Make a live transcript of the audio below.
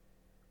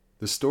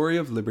The Story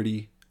of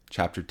Liberty,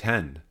 Chapter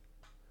 10.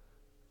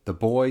 The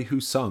Boy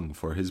Who Sung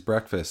for His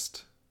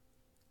Breakfast.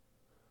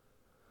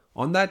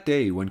 On that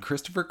day when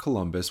Christopher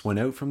Columbus went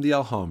out from the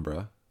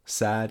Alhambra,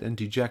 sad and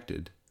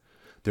dejected,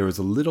 there was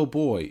a little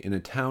boy in a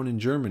town in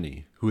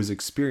Germany who was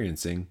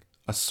experiencing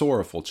a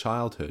sorrowful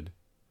childhood.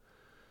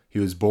 He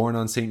was born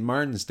on St.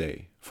 Martin's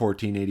Day,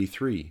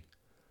 1483,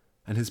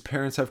 and his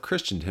parents have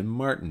christened him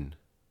Martin.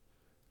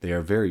 They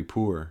are very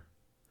poor.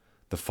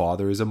 The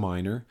father is a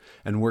miner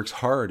and works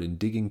hard in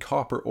digging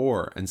copper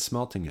ore and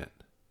smelting it.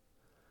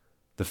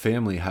 The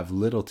family have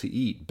little to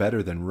eat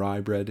better than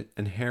rye bread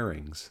and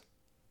herrings.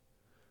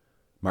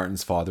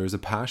 Martin's father is a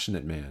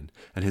passionate man,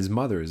 and his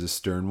mother is a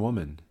stern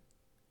woman.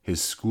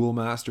 His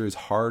schoolmaster is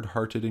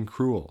hard-hearted and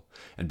cruel,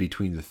 and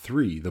between the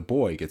three the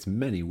boy gets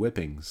many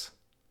whippings.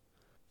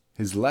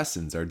 His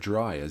lessons are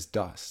dry as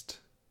dust.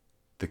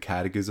 The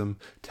Catechism,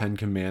 10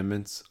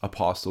 Commandments,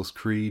 Apostles'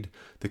 Creed,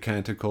 the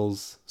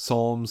Canticles,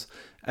 Psalms,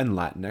 and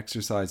Latin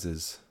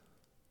exercises.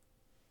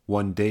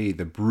 One day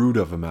the brute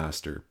of a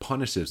master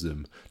punishes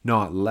him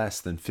not less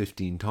than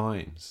 15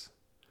 times.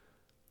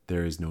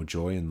 There is no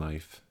joy in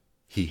life.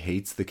 He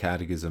hates the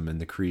Catechism and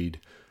the Creed,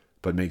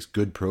 but makes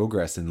good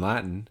progress in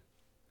Latin.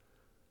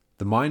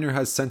 The miner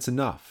has sense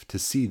enough to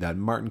see that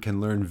Martin can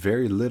learn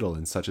very little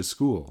in such a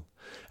school,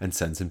 and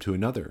sends him to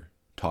another,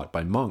 taught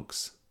by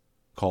monks,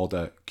 called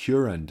a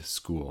curand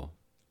school.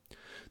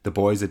 The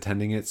boys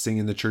attending it sing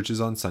in the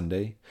churches on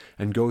Sunday,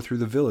 and go through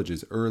the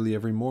villages early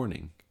every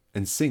morning,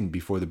 and sing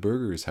before the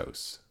burgher's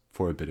house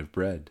for a bit of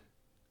bread.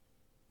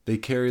 They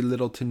carry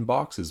little tin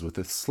boxes with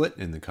a slit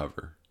in the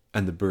cover,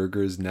 and the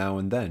burghers now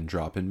and then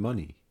drop in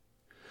money.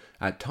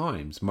 At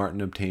times Martin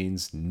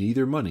obtains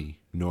neither money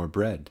nor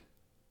bread.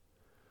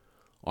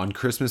 On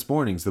Christmas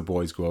mornings the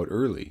boys go out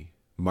early,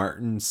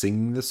 Martin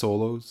singing the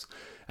solos,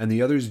 and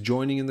the others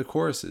joining in the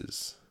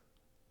choruses.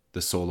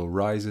 The solo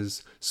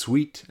rises,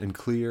 sweet and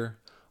clear,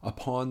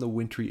 upon the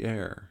wintry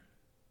air.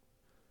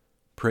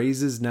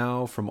 Praises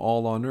now from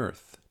all on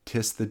earth,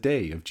 'tis the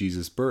day of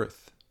Jesus'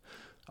 birth,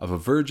 of a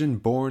virgin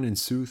born in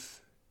sooth,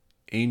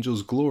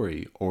 angels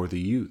glory o'er the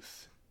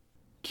youth.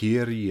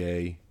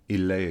 Kyrie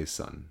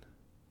eleison.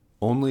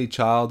 Only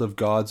child of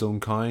God's own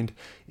kind,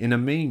 in a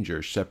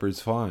manger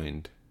shepherds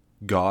find.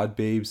 God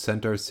babe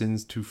sent our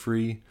sins to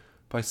free,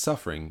 by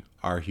suffering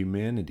our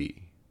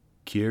humanity.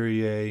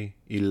 Kyrie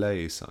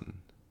eleison.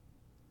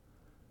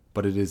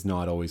 But it is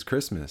not always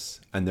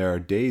Christmas, and there are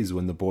days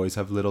when the boys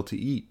have little to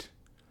eat.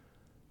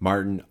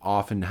 Martin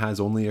often has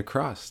only a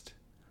crust.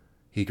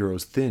 He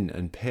grows thin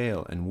and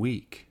pale and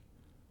weak.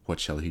 What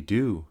shall he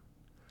do?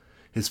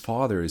 His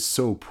father is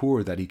so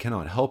poor that he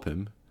cannot help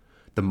him.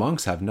 The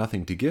monks have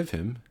nothing to give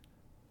him,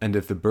 and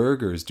if the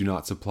burghers do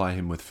not supply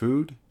him with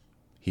food,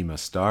 he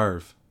must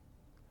starve.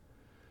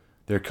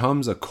 There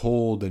comes a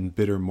cold and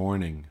bitter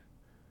morning.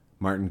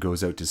 Martin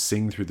goes out to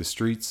sing through the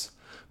streets,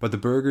 but the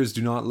burghers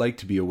do not like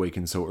to be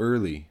awakened so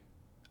early,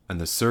 and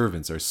the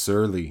servants are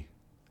surly.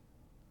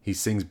 He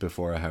sings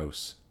before a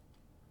house.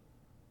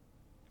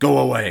 "Go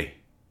away!"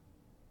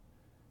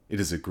 It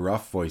is a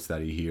gruff voice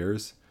that he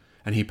hears,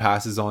 and he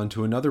passes on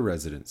to another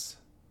residence,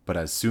 but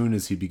as soon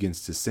as he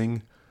begins to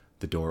sing,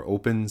 the door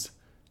opens,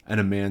 and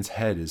a man's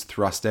head is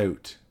thrust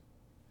out.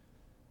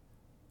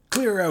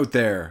 "Clear out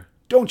there!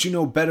 Don't you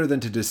know better than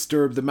to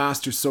disturb the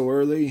master so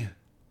early?"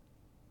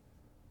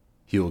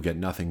 He will get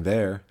nothing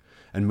there,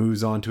 and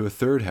moves on to a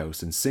third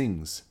house and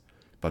sings,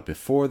 but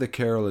before the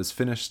carol is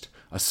finished,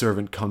 a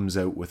servant comes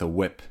out with a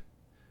whip.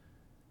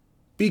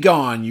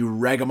 "Begone, you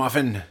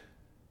ragamuffin!"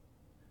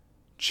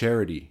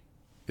 Charity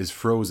is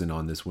frozen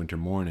on this winter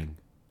morning.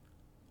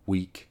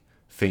 Weak,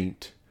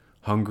 faint,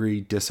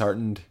 hungry,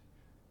 disheartened,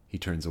 he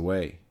turns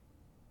away.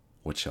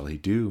 What shall he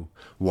do?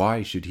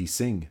 Why should he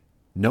sing?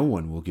 No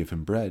one will give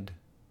him bread.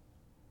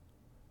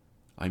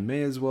 I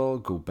may as well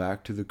go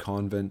back to the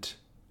convent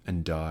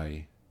and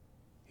die,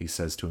 he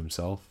says to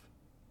himself.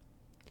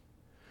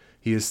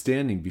 He is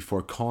standing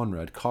before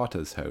Conrad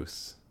Cotta's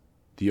house.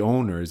 The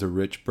owner is a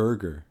rich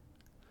burgher.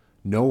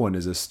 No one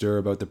is astir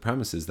about the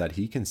premises that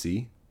he can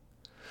see.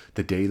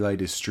 The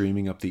daylight is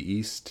streaming up the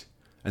east,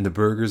 and the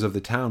burghers of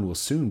the town will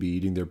soon be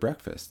eating their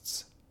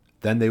breakfasts.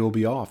 Then they will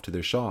be off to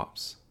their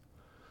shops.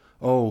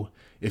 Oh,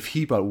 if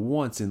he but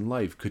once in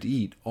life could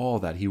eat all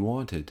that he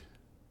wanted.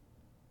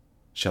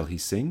 Shall he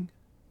sing?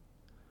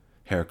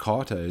 Herr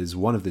Cotta is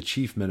one of the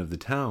chief men of the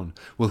town.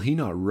 Will he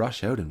not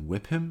rush out and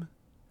whip him?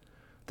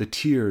 The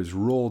tears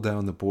roll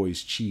down the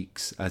boy's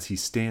cheeks as he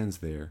stands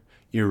there,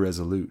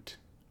 irresolute.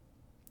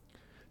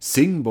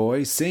 "Sing,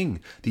 boy, sing!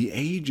 The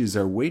ages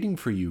are waiting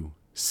for you.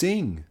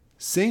 Sing,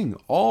 sing!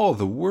 All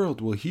the world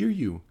will hear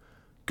you.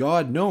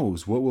 God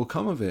knows what will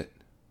come of it."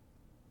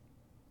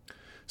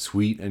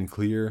 Sweet and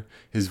clear,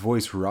 his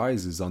voice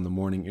rises on the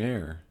morning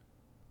air.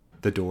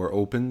 The door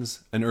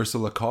opens, and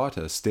Ursula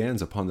Cotta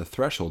stands upon the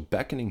threshold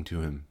beckoning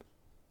to him.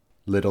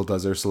 Little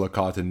does Ursula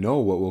Cotta know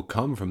what will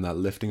come from that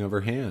lifting of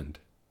her hand.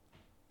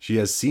 She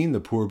has seen the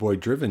poor boy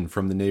driven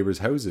from the neighbors'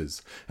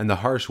 houses, and the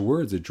harsh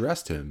words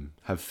addressed to him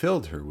have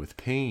filled her with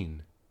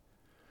pain.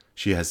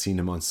 She has seen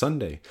him on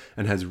Sunday,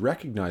 and has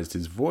recognized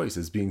his voice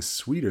as being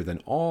sweeter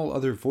than all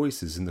other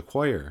voices in the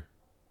choir.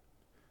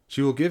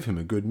 She will give him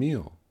a good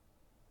meal.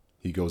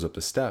 He goes up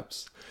the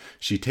steps.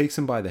 She takes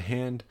him by the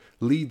hand,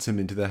 leads him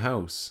into the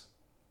house.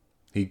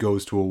 He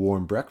goes to a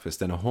warm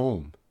breakfast and a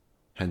home.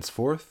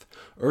 Henceforth,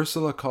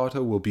 Ursula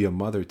Cotta will be a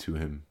mother to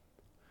him.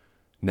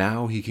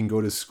 Now he can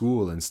go to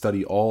school and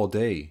study all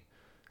day,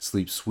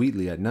 sleep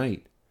sweetly at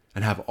night,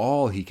 and have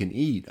all he can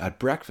eat at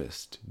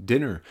breakfast,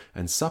 dinner,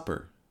 and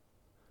supper.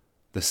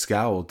 The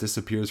scowl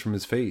disappears from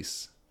his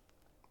face.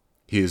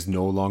 He is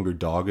no longer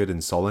dogged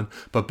and sullen,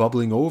 but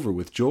bubbling over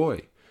with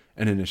joy,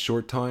 and in a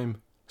short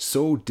time,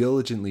 so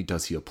diligently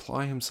does he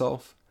apply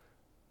himself,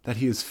 that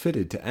he is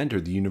fitted to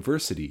enter the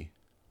university,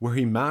 where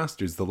he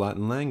masters the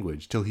Latin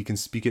language till he can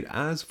speak it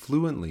as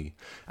fluently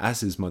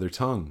as his mother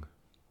tongue.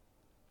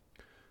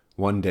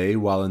 One day,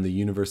 while in the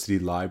university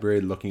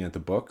library looking at the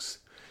books,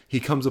 he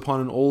comes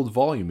upon an old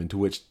volume into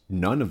which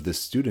none of the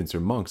students or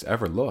monks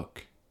ever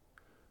look.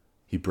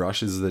 He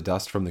brushes the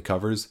dust from the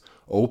covers,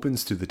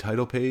 opens to the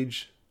title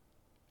page,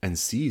 and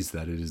sees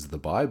that it is the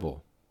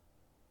Bible.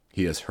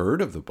 He has heard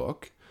of the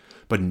book,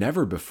 but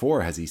never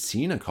before has he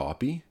seen a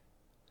copy.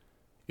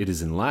 It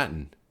is in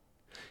Latin.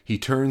 He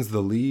turns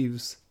the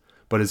leaves,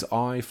 but his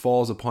eye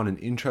falls upon an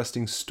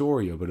interesting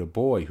story about a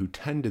boy who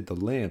tended the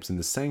lamps in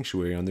the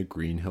sanctuary on the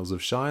green hills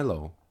of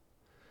Shiloh.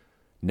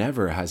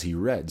 Never has he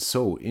read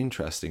so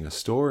interesting a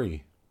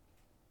story.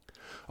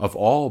 Of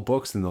all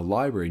books in the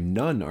library,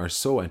 none are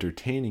so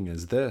entertaining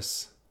as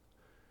this.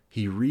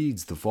 He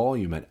reads the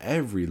volume at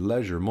every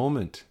leisure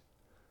moment.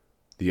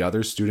 The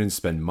other students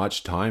spend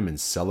much time in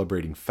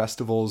celebrating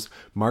festivals,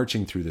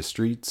 marching through the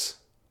streets,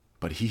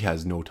 but he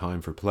has no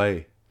time for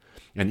play.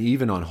 And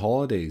even on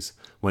holidays,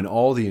 when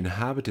all the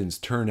inhabitants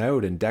turn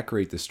out and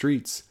decorate the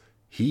streets,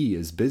 he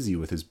is busy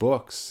with his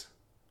books.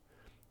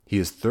 He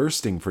is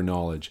thirsting for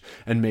knowledge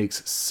and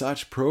makes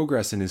such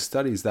progress in his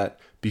studies that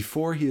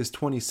before he is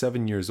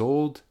 27 years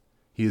old,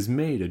 he is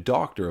made a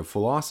doctor of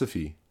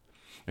philosophy.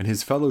 And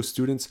his fellow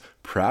students,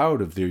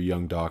 proud of their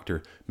young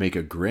doctor, make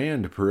a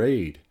grand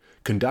parade,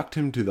 conduct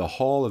him to the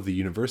hall of the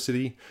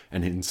university,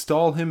 and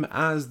install him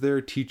as their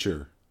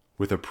teacher,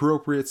 with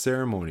appropriate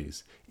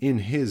ceremonies, in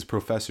his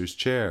professor's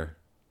chair.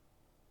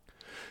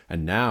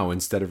 And now,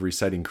 instead of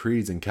reciting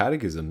creeds and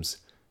catechisms,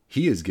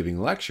 he is giving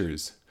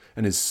lectures,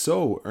 and is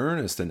so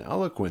earnest and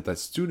eloquent that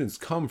students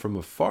come from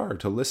afar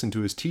to listen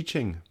to his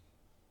teaching.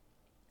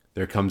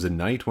 There comes a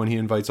night when he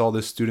invites all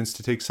the students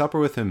to take supper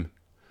with him.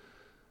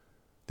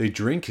 They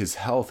drink his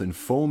health in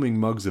foaming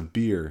mugs of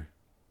beer.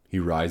 He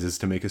rises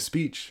to make a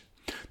speech.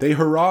 They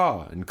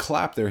hurrah and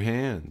clap their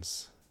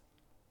hands.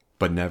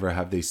 But never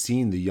have they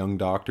seen the young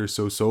doctor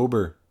so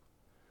sober.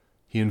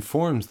 He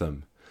informs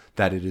them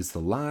that it is the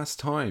last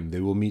time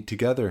they will meet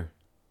together.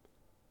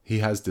 He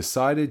has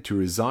decided to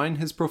resign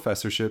his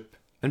professorship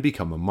and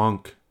become a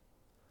monk.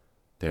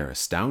 They are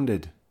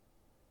astounded.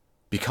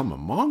 Become a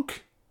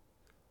monk?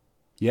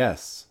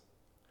 Yes.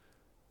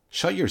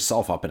 Shut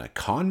yourself up in a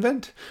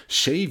convent?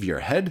 Shave your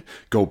head?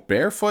 Go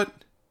barefoot?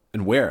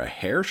 And wear a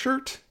hair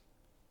shirt?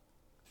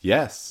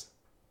 Yes.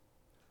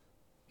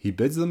 He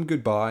bids them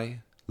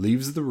goodbye,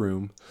 leaves the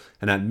room,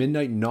 and at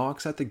midnight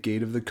knocks at the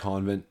gate of the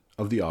convent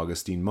of the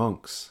Augustine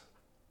monks.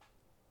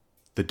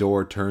 The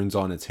door turns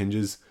on its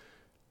hinges,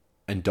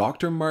 and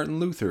Dr. Martin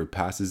Luther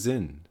passes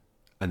in,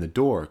 and the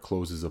door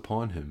closes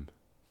upon him.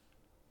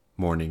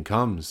 Morning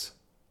comes.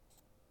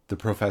 The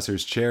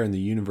professor's chair in the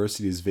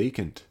university is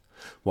vacant,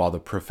 while the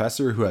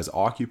professor who has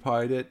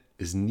occupied it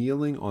is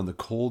kneeling on the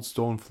cold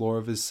stone floor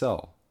of his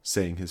cell,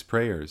 saying his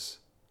prayers.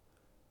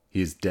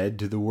 He is dead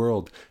to the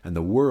world, and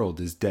the world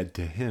is dead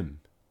to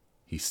him.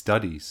 He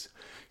studies.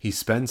 He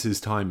spends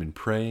his time in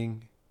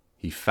praying.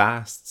 He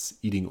fasts,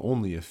 eating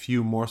only a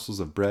few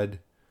morsels of bread.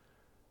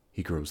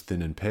 He grows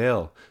thin and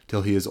pale,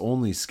 till he is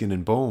only skin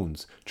and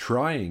bones,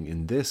 trying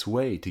in this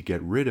way to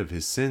get rid of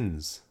his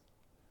sins.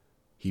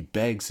 He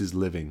begs his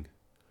living.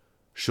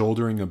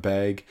 Shouldering a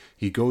bag,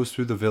 he goes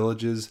through the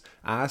villages,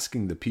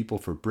 asking the people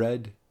for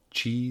bread,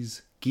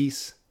 cheese,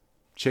 geese,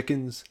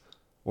 chickens,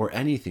 or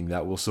anything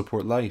that will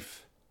support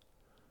life.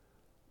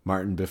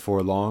 Martin,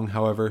 before long,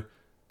 however,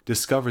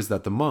 discovers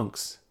that the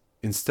monks,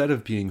 instead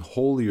of being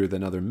holier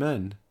than other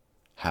men,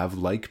 have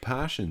like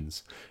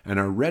passions, and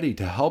are ready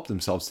to help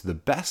themselves to the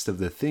best of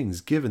the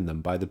things given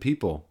them by the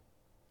people.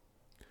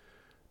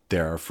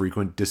 There are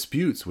frequent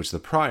disputes which the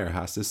prior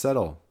has to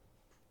settle.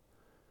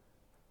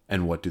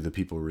 And what do the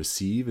people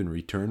receive in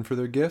return for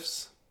their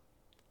gifts?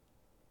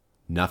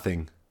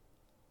 Nothing.